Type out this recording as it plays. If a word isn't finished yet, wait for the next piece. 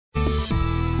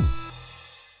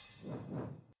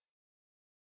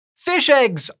Fish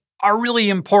eggs are really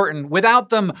important. Without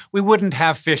them, we wouldn't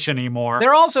have fish anymore.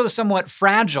 They're also somewhat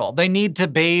fragile. They need to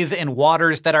bathe in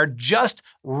waters that are just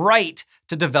right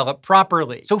to develop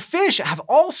properly. So fish have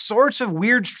all sorts of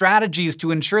weird strategies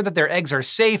to ensure that their eggs are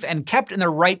safe and kept in the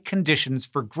right conditions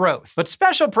for growth. But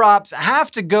special props have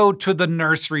to go to the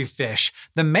nursery fish,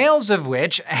 the males of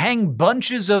which hang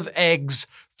bunches of eggs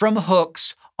from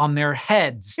hooks on their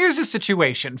heads. Here's the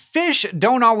situation. Fish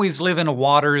don't always live in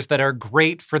waters that are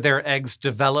great for their eggs'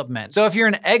 development. So if you're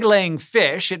an egg-laying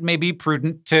fish, it may be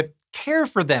prudent to care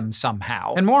for them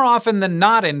somehow. And more often than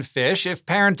not in fish, if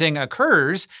parenting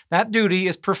occurs, that duty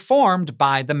is performed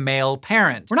by the male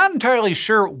parent. We're not entirely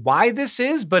sure why this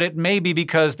is, but it may be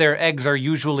because their eggs are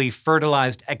usually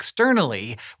fertilized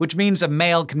externally, which means a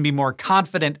male can be more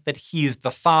confident that he's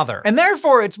the father. And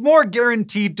therefore, it's more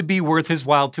guaranteed to be worth his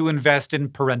while to invest in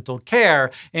parental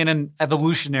care in an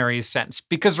evolutionary sense.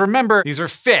 Because remember, these are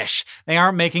fish. They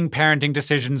aren't making parenting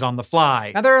decisions on the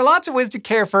fly. Now, there are lots of ways to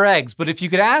care for eggs, but if you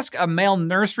could ask a male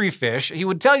nursery fish, he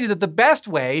would tell you that the best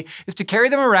way is to carry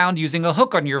them around using a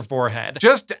hook on your forehead.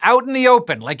 Just out in the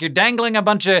open, like you're dangling a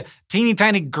bunch of teeny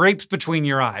tiny grapes between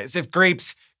your eyes. If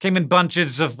grapes came in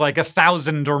bunches of like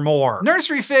 1,000 or more.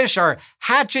 Nursery fish are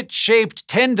hatchet-shaped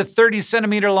 10 to 30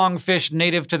 centimeter long fish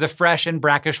native to the fresh and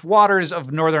brackish waters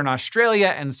of northern Australia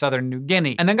and southern New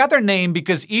Guinea. And they got their name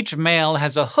because each male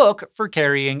has a hook for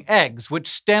carrying eggs, which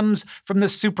stems from the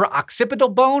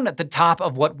supraoccipital bone at the top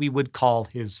of what we would call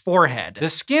his forehead. The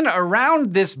skin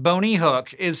around this bony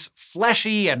hook is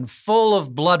fleshy and full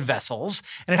of blood vessels,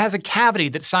 and it has a cavity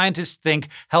that scientists think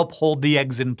help hold the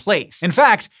eggs in place. In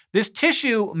fact, this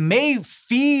tissue may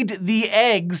feed the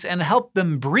eggs and help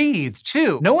them breathe,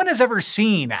 too. No one has ever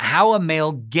seen how a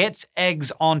male gets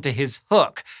eggs onto his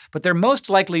hook, but they're most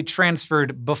likely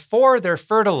transferred before they're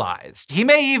fertilized. He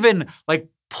may even,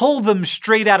 pull them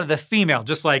straight out of the female,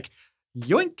 just like,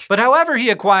 yoink. But however he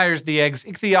acquires the eggs,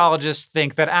 ichthyologists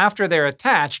think that after they're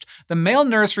attached, the male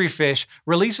nursery fish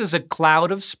releases a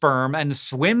cloud of sperm and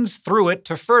swims through it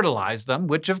to fertilize them,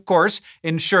 which of course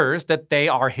ensures that they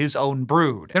are his own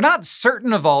brood. They're not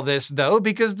certain of all this though,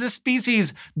 because this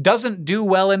species doesn't do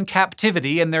well in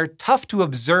captivity and they're tough to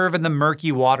observe in the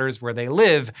murky waters where they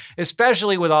live,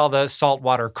 especially with all the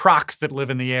saltwater crocs that live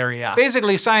in the area.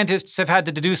 Basically, scientists have had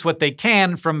to deduce what they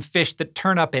can from fish that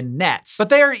turn up in nets. But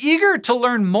they are eager to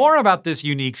learn more about this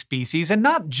unique species, and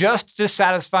not just to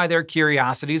satisfy their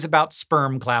curiosities about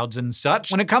sperm clouds and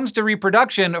such. When it comes to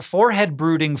reproduction, forehead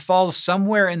brooding falls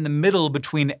somewhere in the middle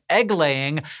between egg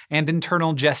laying and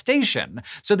internal gestation.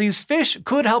 So these fish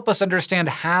could help us understand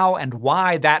how and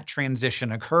why that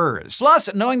transition occurs.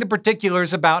 Plus, knowing the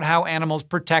particulars about how animals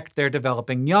protect their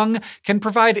developing young can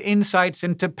provide insights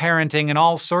into parenting in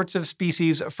all sorts of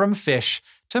species, from fish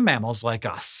to mammals like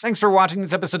us. Thanks for watching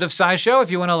this episode of SciShow.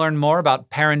 If you want to learn more about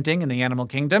parenting in the animal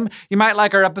kingdom, you might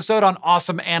like our episode on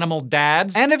awesome animal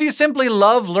dads. And if you simply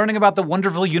love learning about the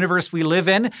wonderful universe we live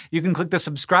in, you can click the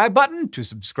subscribe button to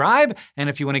subscribe. And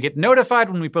if you want to get notified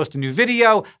when we post a new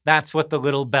video, that's what the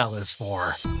little bell is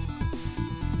for.